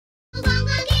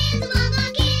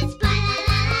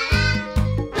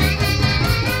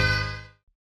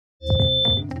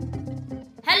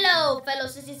fellow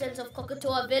citizens of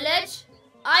Kokotoa Village.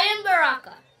 I am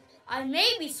Baraka. I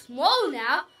may be small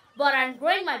now, but I'm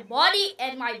growing my body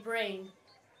and my brain.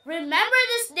 Remember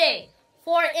this day,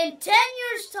 for in 10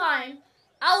 years' time,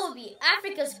 I will be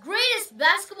Africa's greatest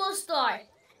basketball star.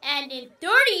 And in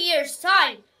 30 years'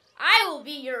 time, I will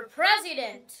be your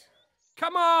president.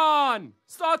 Come on!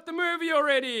 Start the movie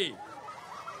already!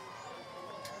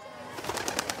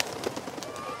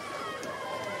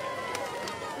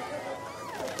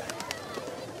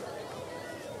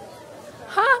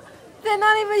 Huh? They're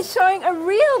not even showing a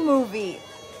real movie.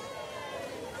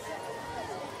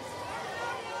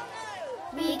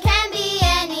 We can be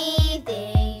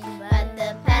anything, but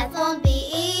the path won't be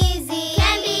easy.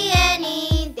 Can be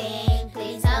anything,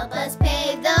 please help us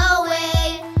pave the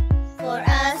way for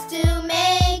us to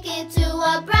make it to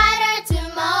a brighter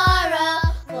tomorrow.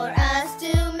 For us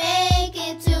to make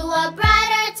it to a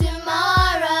brighter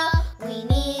tomorrow, we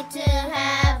need to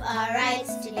have our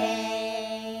rights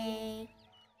today.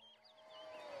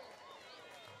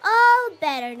 All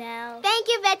better now. Thank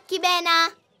you, Vet Kibena.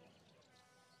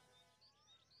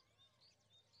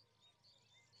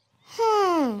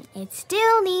 It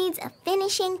still needs a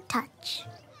finishing touch.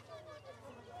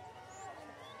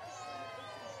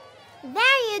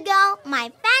 There you go,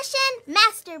 my fashion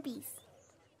masterpiece.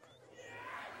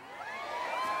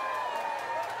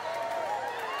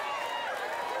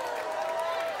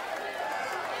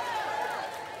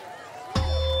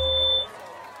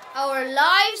 Our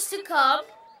lives to come,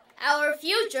 our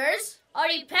futures, are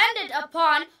dependent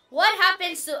upon what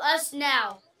happens to us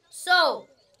now. So,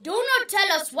 do not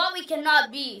tell us what we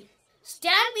cannot be.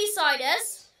 Stand beside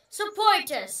us,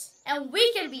 support us, and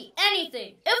we can be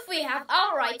anything if we have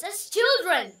our rights as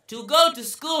children. To go to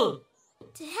school.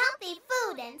 To healthy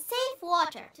food and safe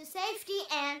water. To safety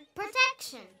and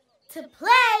protection. To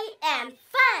play and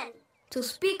fun. To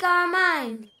speak our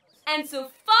mind. And to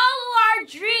follow our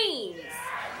dreams.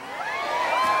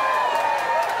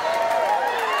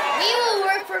 We will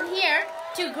work from here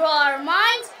to grow our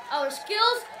minds, our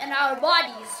skills, and our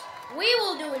bodies. We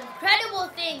will do incredible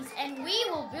things, and we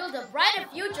will build a brighter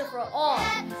future for all.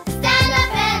 Stand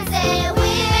up and say,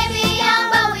 we may be young,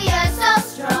 but we are so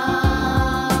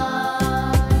strong.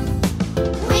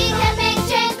 We can make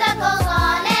change that goes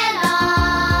on and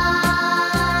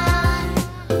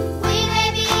on. We may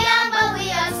be young, but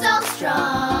we are so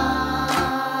strong.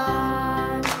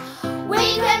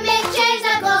 We can make change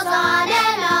that goes on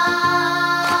and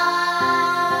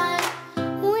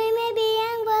on. We may be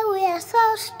young, but we are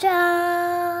so strong.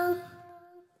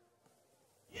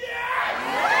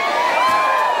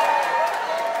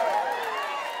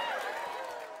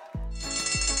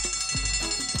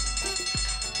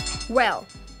 Well,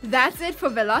 that's it for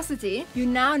velocity. You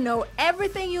now know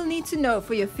everything you'll need to know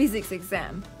for your physics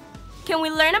exam. Can we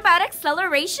learn about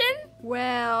acceleration?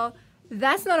 Well,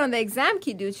 that's not on the exam,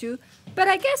 Kiduchu, but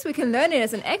I guess we can learn it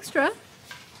as an extra.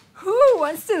 Who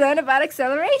wants to learn about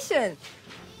acceleration?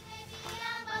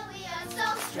 We are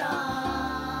so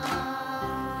strong.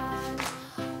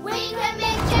 We can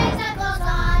make change that goes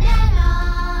on and on.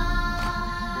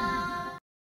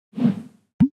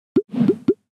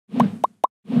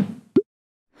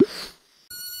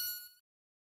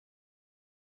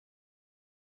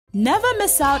 Never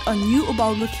miss out on new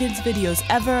Ubongo Kids videos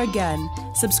ever again.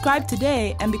 Subscribe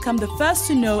today and become the first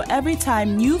to know every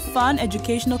time new fun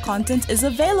educational content is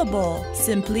available.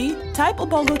 Simply type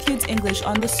Ubongo Kids English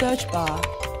on the search bar.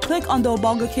 Click on the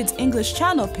Ubongo Kids English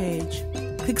channel page.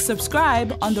 Click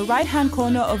subscribe on the right-hand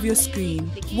corner of your screen.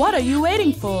 What are you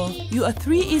waiting for? You are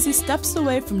 3 easy steps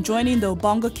away from joining the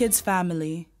Ubongo Kids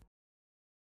family.